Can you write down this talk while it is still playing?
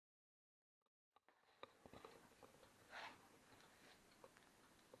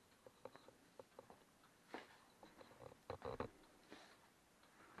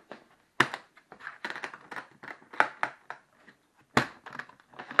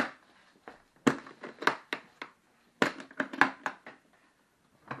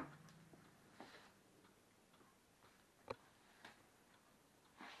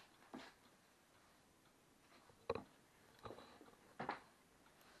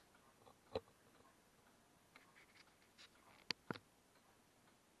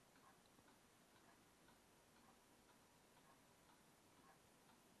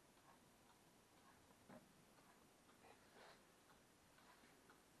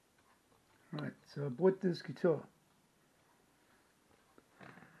Right, so I bought this guitar,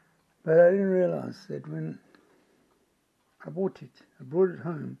 but I didn't realize that when I bought it, I brought it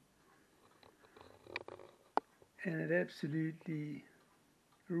home, and it absolutely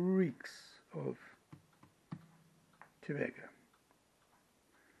reeks of tobacco.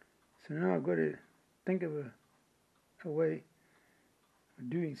 So now I've got to think of a way of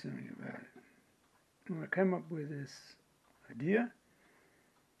doing something about it. And I came up with this idea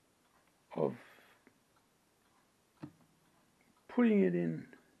of putting it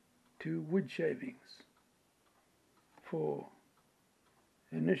into wood shavings for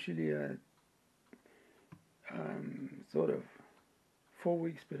initially a sort of 4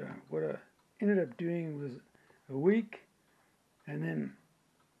 weeks, but what I ended up doing was a week and then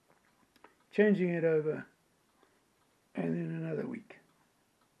changing it over and then another week.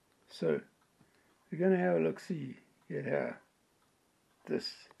 So we're going to have a look-see at how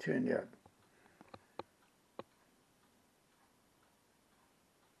this turned out.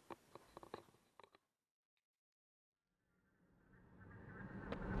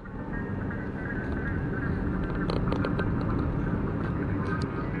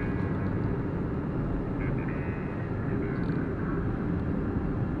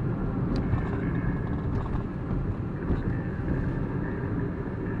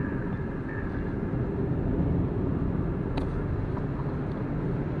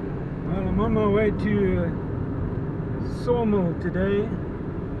 I'm on my way to a sawmill today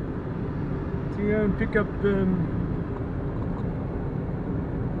to go and pick up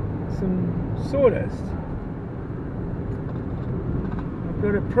some sawdust. I've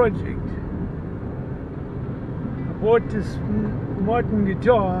got a project. I bought this Martin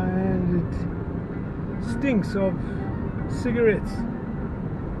guitar and it stinks of cigarettes,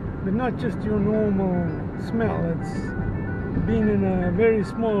 but not just your normal smell. It's been in a very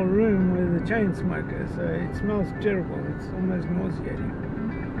small room with a chain smoker, so it smells terrible. It's almost nauseating.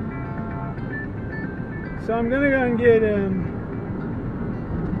 So I'm going to go and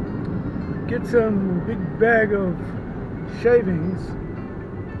get some big bag of shavings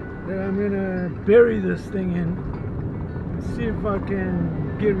that I'm going to bury this thing in and see if I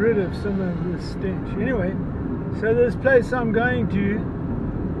can get rid of some of this stench. Anyway, so this place I'm going to,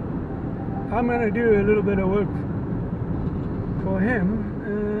 I'm going to do a little bit of work for him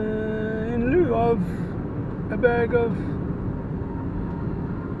in lieu of a bag of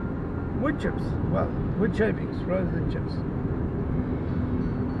wood chips. Well, wood shavings rather than chips.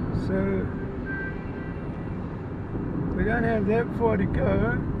 So we don't have that far to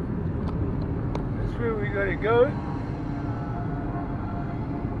go. That's where we got to go.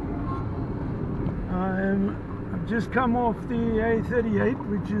 I've just come off the A38,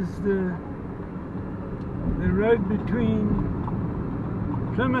 which is the road between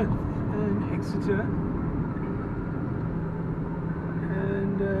Plymouth and Exeter,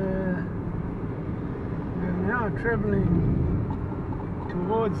 and we're now travelling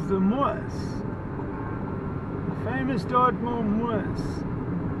towards the moors, the famous Dartmoor moors.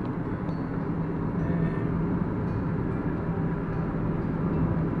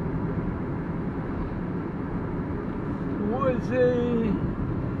 Towards a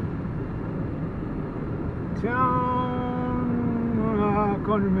town, I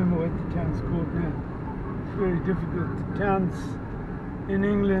can't remember what the town's called now. It's very difficult. The towns in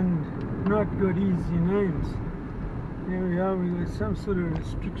England not got easy names. There we are, we've got some sort of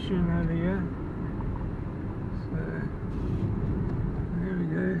restriction over here. So there we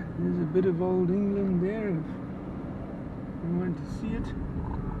go. There's a bit of old England there if you want to see it.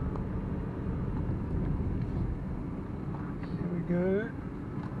 There we go.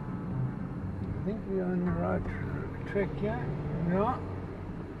 I think we're on the right track here. We are.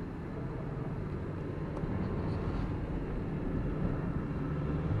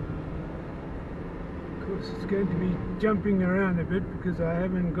 Of course, it's going to be jumping around a bit because I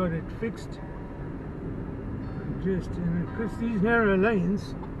haven't got it fixed. Just in it, because these narrow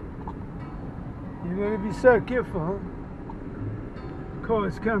lanes, you've got to be so careful.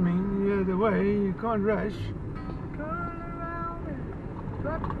 Cars coming the other way, you can't rush.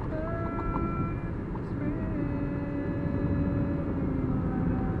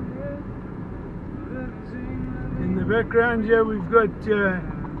 In the background here we've got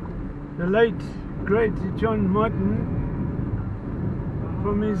the late great John Martin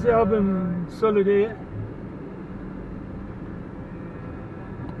from his album Solidaire.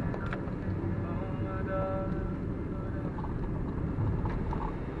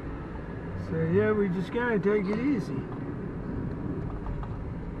 So yeah, we're just going to take it easy.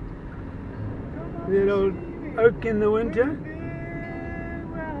 That old oak in the winter.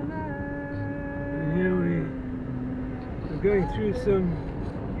 going through some,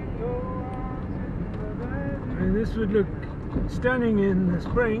 and this would look stunning in the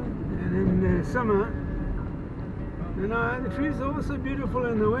spring and in the summer. And the trees are also beautiful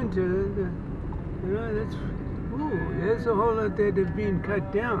in the winter. You know, that's, ooh, there's a whole lot that have been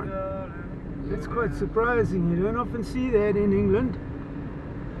cut down. That's quite surprising. You don't often see that in England.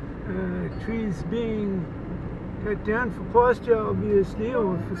 Trees being cut down for pasture, obviously,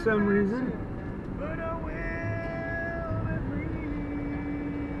 or for some reason.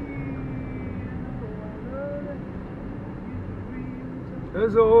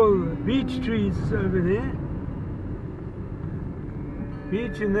 Those are all beech trees over there.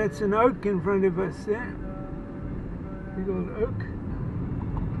 Beech, and that's an oak in front of us there. Big old oak.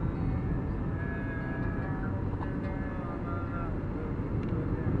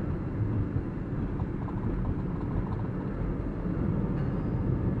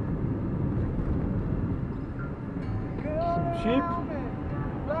 Some sheep.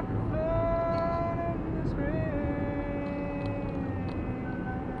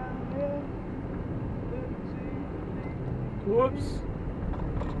 Whoops.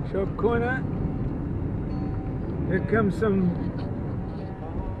 Sharp corner. Here comes some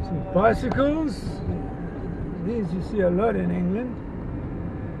bicycles. These you see a lot in England.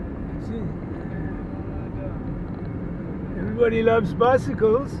 See, everybody loves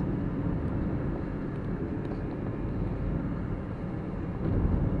bicycles.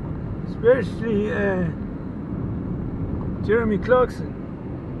 Especially Jeremy Clarkson.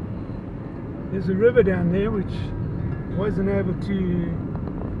 There's a river down there which wasn't able to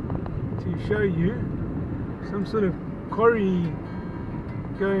show you. Some sort of quarry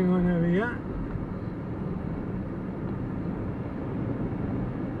going on over here.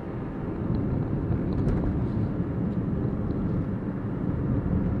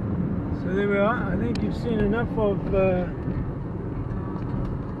 So there we are. I think you've seen enough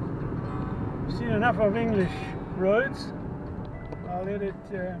of English roads. I'll let it.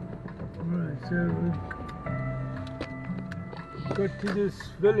 Right, so we've got to this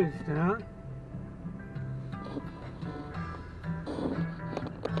village now.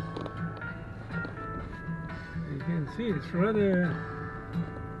 You can see it's rather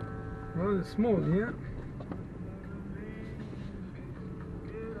small here.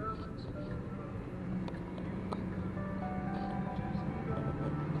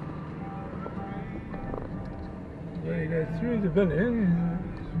 There you go through the village.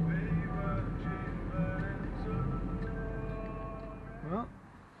 Well,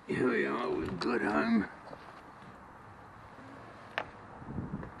 here we are, we've got home.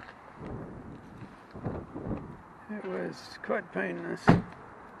 It was quite painless. So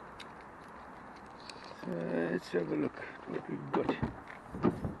let's have a look at what we've got.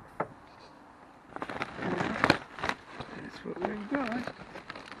 That's what we've got.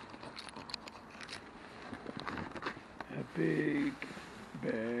 A big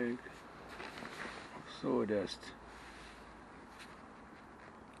bag of sawdust.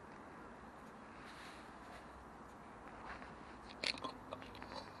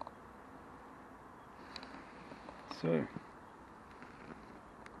 So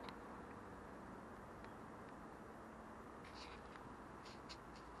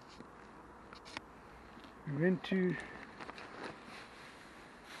we went to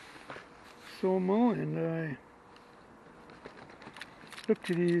sawmill and I looked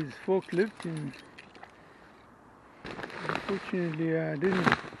at his forklift, and unfortunately I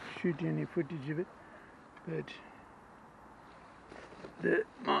didn't shoot any footage of it, but the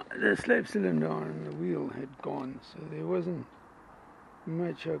slab cylinder on the wheel had gone, so there wasn't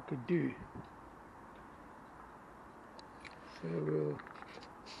much I could do. So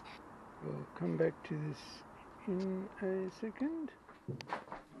we'll come back to this in a second.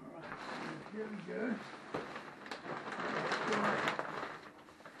 Alright, so here we go.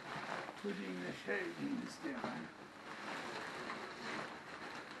 Putting the shavings down.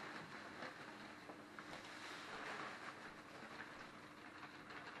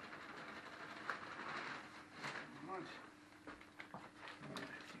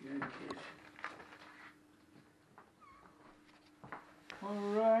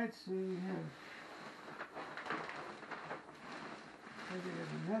 Alright, so we have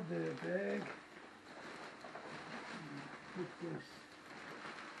another bag. Put this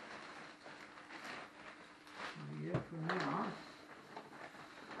here for now.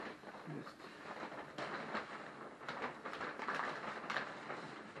 Just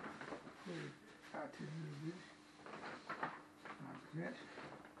put it out a little bit, like that.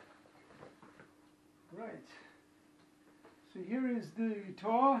 Right. So here is the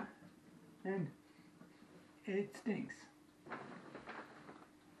guitar, and it stinks.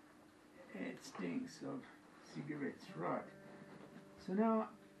 It stinks of cigarettes, right. So now,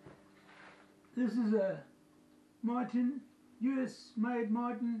 this is a Martin, US made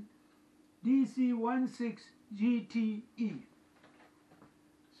Martin DC16 GTE.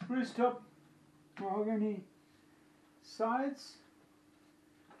 Spruce top, mahogany sides.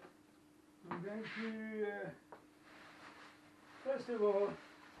 I'm going to, first of all,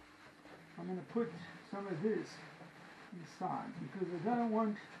 I'm going to put some of this inside because I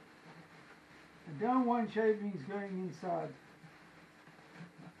don't want shavings going inside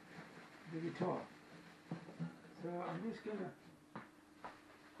the guitar. So I'm just going to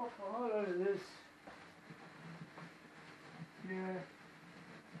pop a whole lot of this here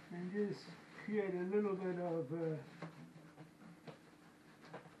and just create a little bit of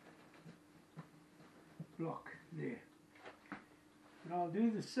block there. And I'll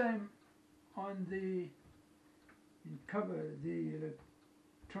do the same on and cover the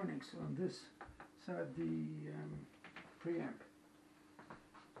electronics on this side, the preamp.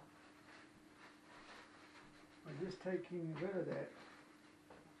 By just taking a bit of that,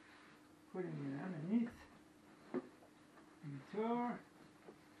 putting it underneath the guitar,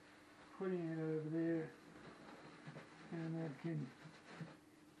 putting it over there, and that can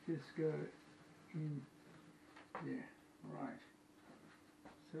just go in there. Right.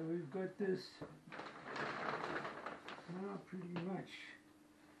 So we've got this now pretty much.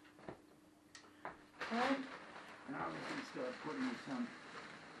 And now we can start putting some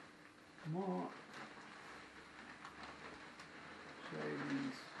more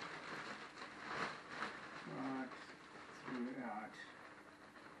shavings right throughout.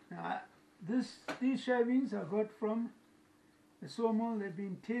 Now these shavings I got from a sawmill. They've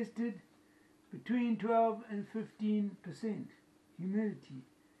been tested between 12 and 15% humidity.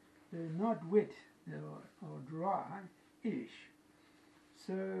 They're not wet, they are dry-ish.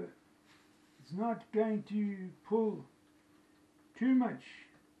 So it's not going to pull too much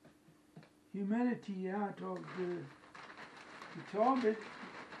humidity out of the guitar, but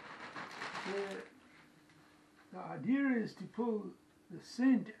the idea is to pull the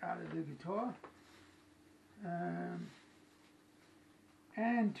scent out of the guitar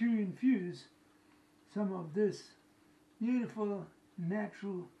and to infuse some of this beautiful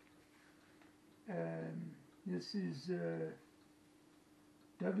natural, this is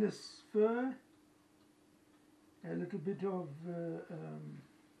Douglas fir, a little bit of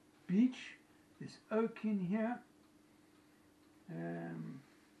beech, there's oak in here,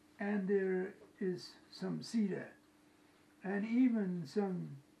 and there is some cedar and even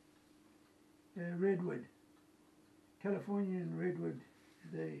some redwood, Californian redwood.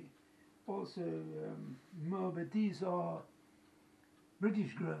 They also mow, but these are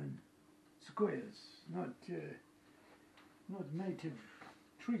British grown sequoias, not native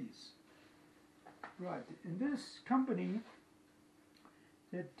trees. Right, in this company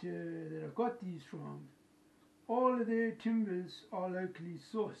that I've got these from, all of their timbers are locally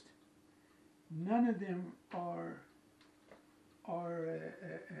sourced. None of them are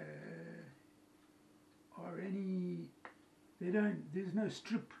any. There's no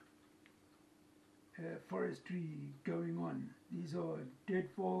strip forestry going on. These are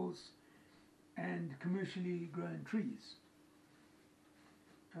deadfalls and commercially grown trees.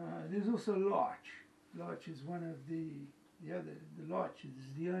 There's also larch. Larch is one of the larch is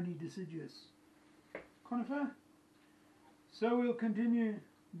the only deciduous conifer. So we'll continue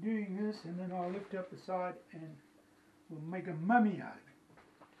doing this, and then I'll lift up the side and we'll make a mummy out of it.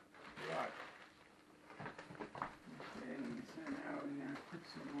 Right. Okay, so now we're going to put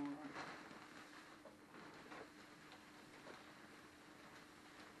some more on.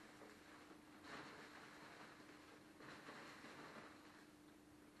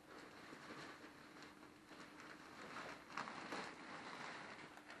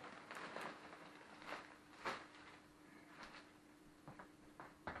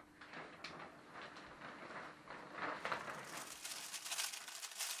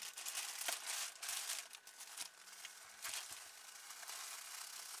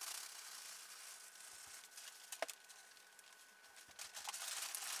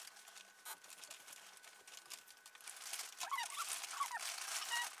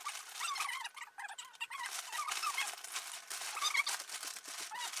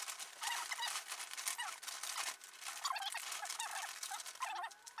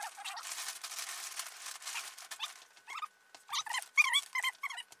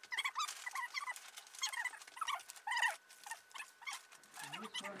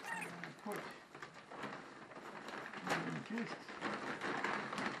 This one I'm going to put just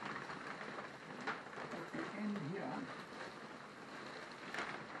at the end here.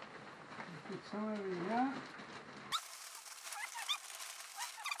 somewhere over here.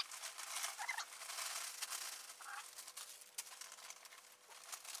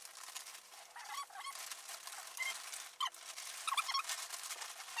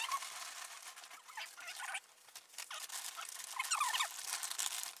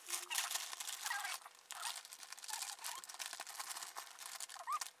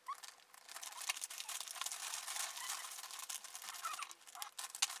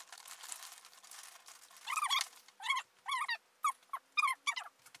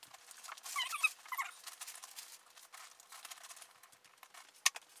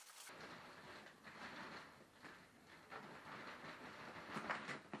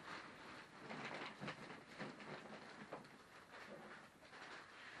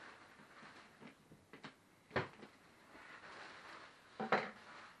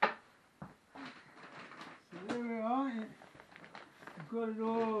 There we are. We've got it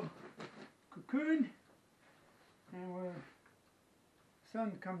all cocooned, and when the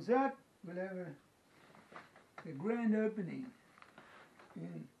sun comes out, we'll have a grand opening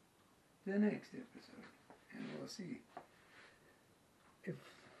in the next episode, and we'll see if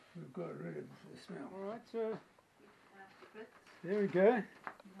we've got rid of the smell. Alright, so there we go.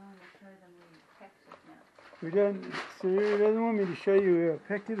 We don't, Sarah doesn't want me to show you where I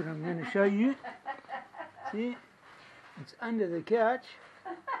packed it, but I'm going to show you. See, it's under the couch.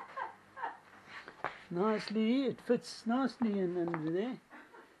 Nicely, it fits nicely in under there.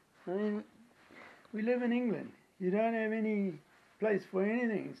 I mean, we live in England. You don't have any place for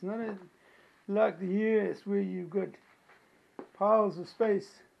anything. It's not like the US where you've got piles of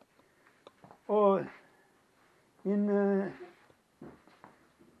space, or in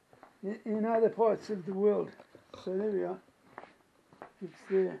other parts of the world. So there we are. It's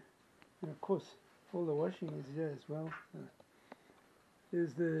there, and of course all the washing is there as well.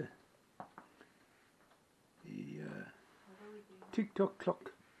 There's the tick-tock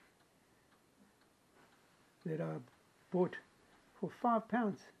clock that I bought for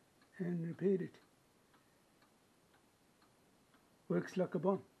 £5 and repaired it. Works like a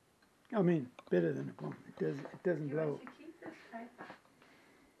bomb. I mean, better than a bomb. It doesn't blow. Do you want to keep this paper?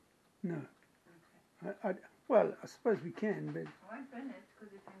 No. Okay. Well, I suppose we can, but I won't burn it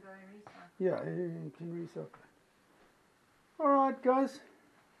because it can go in recycle. yeah, you can recycle. Alright guys,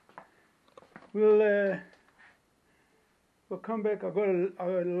 we'll come back. I've got a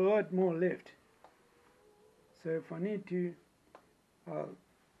lot more left, so if I need to, I'll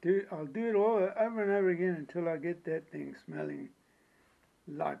do it all over and over again until I get that thing smelling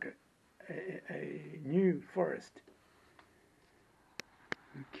like a new forest.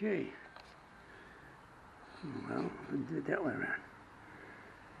 Okay, well, we'll do it that way around.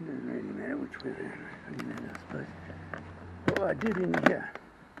 It doesn't really matter which way around, I suppose. What I did in here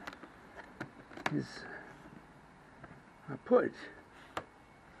is I put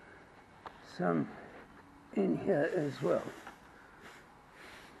some in here as well.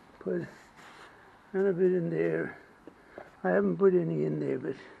 Put a bit in there. I haven't put any in there,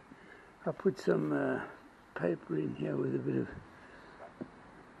 but I put some paper in here with a bit of.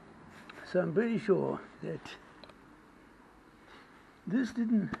 So I'm pretty sure that this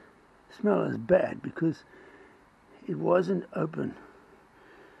didn't smell as bad because it wasn't open,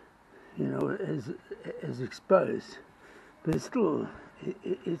 you know, as exposed, but it still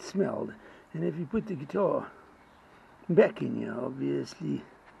it smelled. And if you put the guitar back in here, obviously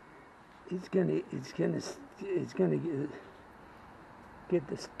it's gonna get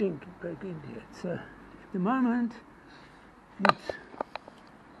the stink back into it. So at the moment it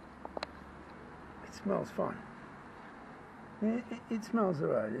smells fine. It smells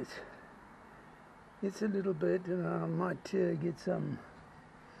alright. It's a little bit, and I might get some.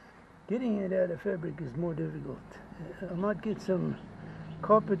 Getting it out of fabric is more difficult. I might get some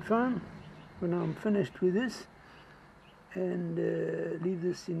carpet foam when I'm finished with this, and leave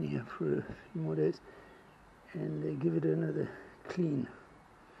this in here for a few more days, and give it another clean.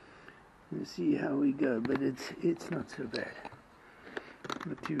 And see how we go. But it's not so bad.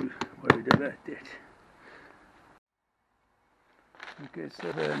 Not too worried about that. Okay, so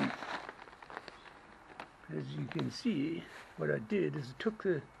as you can see, what I did is I took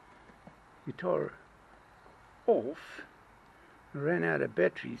the guitar off. I ran out of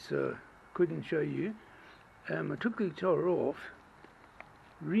battery, so I couldn't show you. I took the guitar off,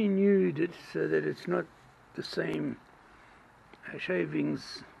 renewed it so that it's not the same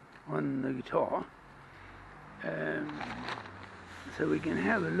shavings on the guitar. So we can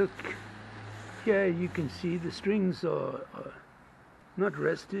have a look. Here you can see the strings are not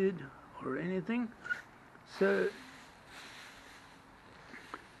rusted or anything. So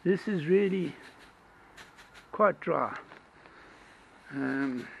This is really quite dry,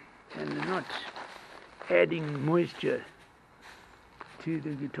 and they're not adding moisture to the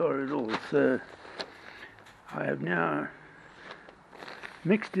guitar at all. So I have now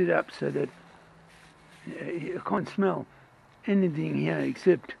mixed it up so that you can't smell anything here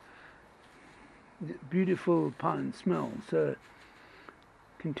except the beautiful pine smell. So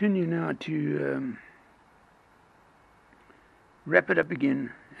continue now to wrap it up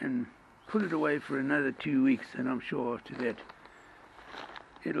again and put it away for another 2 weeks, and I'm sure after that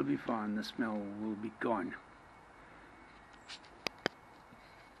it'll be fine. The smell will be gone.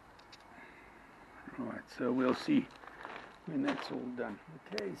 Right, so we'll see when that's all done.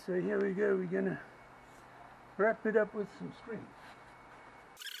 Okay, so here we go. We're going to wrap it up with some string.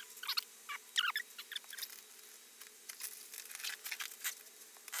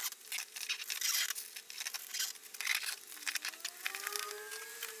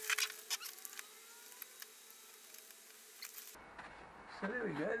 So there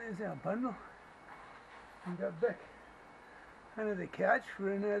we go, there's our bundle. And go back under the couch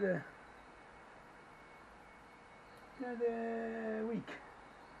for another week,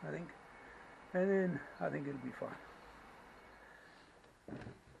 I think. And then I think it'll be fine.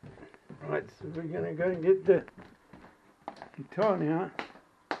 Right, so we're going to go and get the guitar now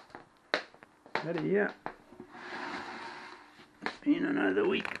out of here in another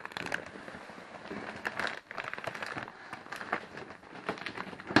week.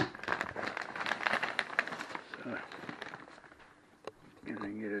 So, going to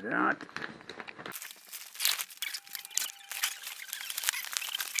get it out.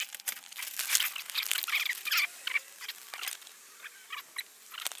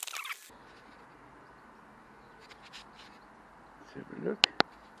 Let's have a look.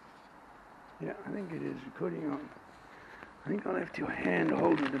 Yeah, I think it is recording on. I think I'll have to hand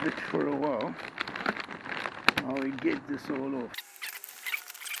hold it a bit for a while while we get this all off.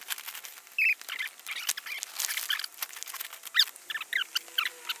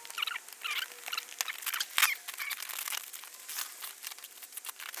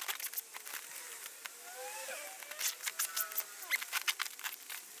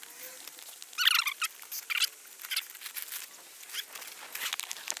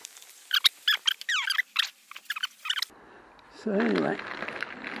 So anyway,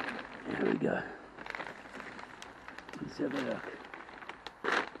 here we go. Let's have a look.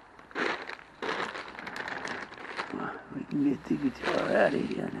 Well, we can get the guitar out of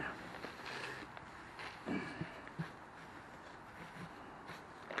here now.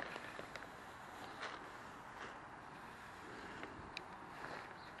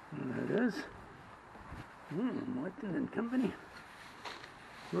 There it is. Martin and Company.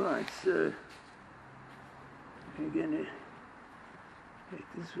 Right, so we're going to take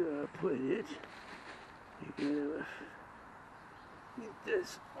this where I put it. You're going to get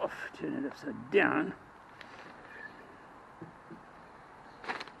this off, turn it upside down.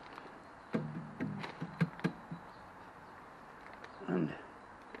 And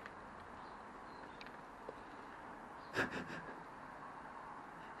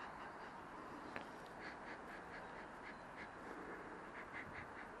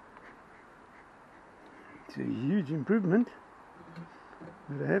it's a huge improvement,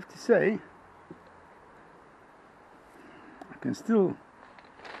 but I have to say I can still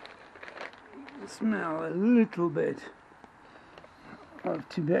smell a little bit of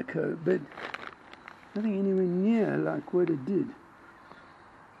tobacco, but nothing anywhere near like what it did.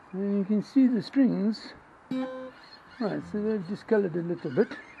 And you can see the strings, right, so they've discolored a little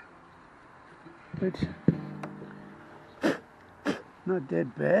bit, but not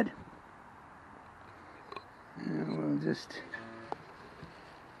that bad. And we'll just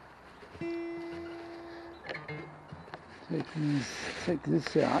take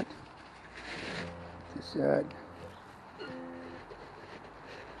this out.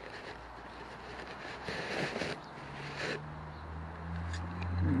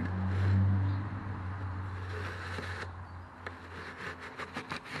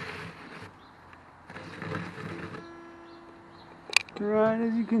 Right,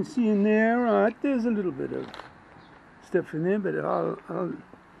 as you can see in there, right, there's a little bit of stuff in there, but I'll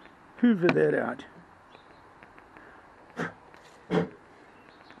hoover that out.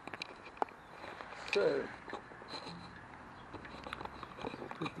 So,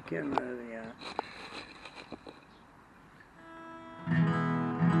 put the camera over there.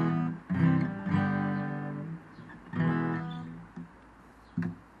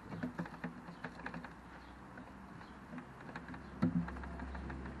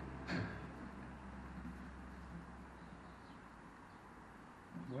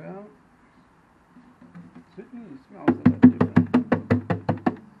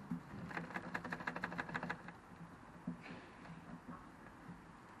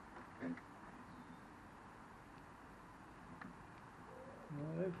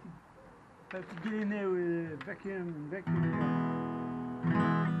 have to get in there with a vacuum and vacuum it out.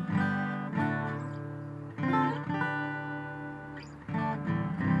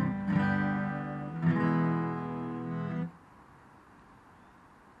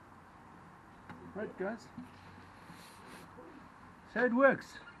 Right, guys. So it works.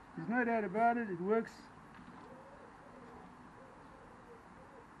 There's no doubt about it. It works.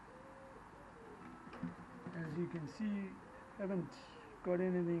 As you can see, haven't got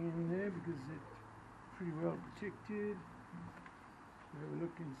anything in there because it's pretty well protected. Have a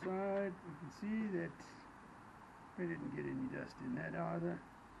look inside. You can see that we didn't get any dust in that either.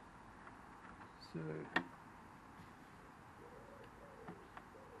 So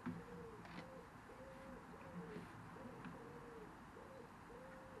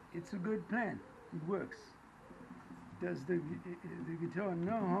it's a good plan. It works. It does the guitar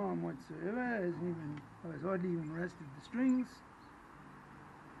no harm whatsoever. Has hardly even rusted the strings.